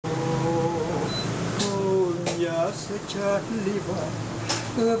secciarli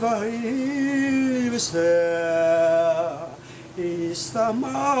vai se sta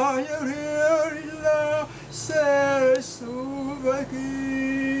mai la se suvaki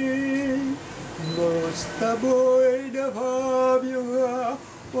mosta boy da vabia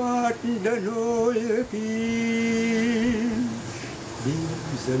wat da noi kin đêm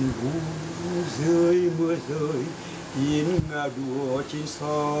dần u rơi mưa rơi tiếng ngà đùa trên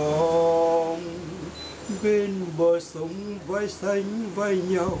sông bên bờ sông vai xanh vai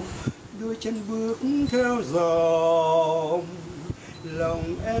nhau đôi chân bước theo dòng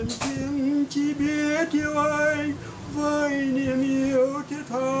lòng em riêng chỉ biết yêu anh với niềm yêu thiết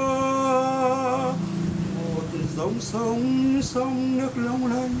tha một dòng sông sông nước long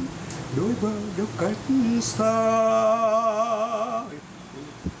lanh đôi bờ đâu cách xa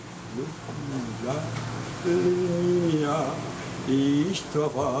lúc là linea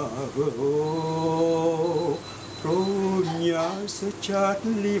istavago progna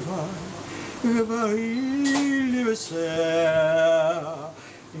secciarli vai se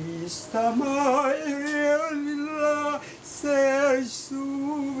sta mai la se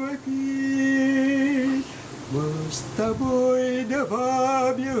suvaki basta boy da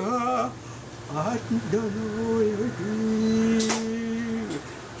vabia at đôi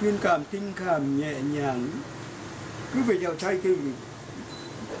chuyên cảm tình cảm nhẹ nhàng cứ về dạo trai cái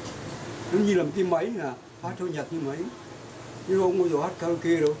nó như là một cái máy nè hát theo nhạc như máy chứ không bao giờ hát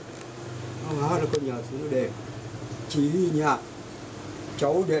karaoke đâu ông hát là con nhạc thì nó đẹp chỉ nhạc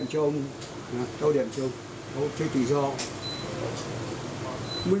cháu đệm cho ông cháu đệm cho ông cháu chơi tự do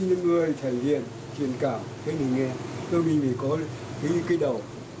mình là người thể hiện truyền cảm cái người nghe tôi mình phải có cái đầu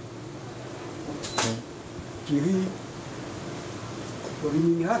chỉ huy bởi vì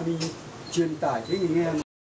mình hát mình truyền tải cái người nghe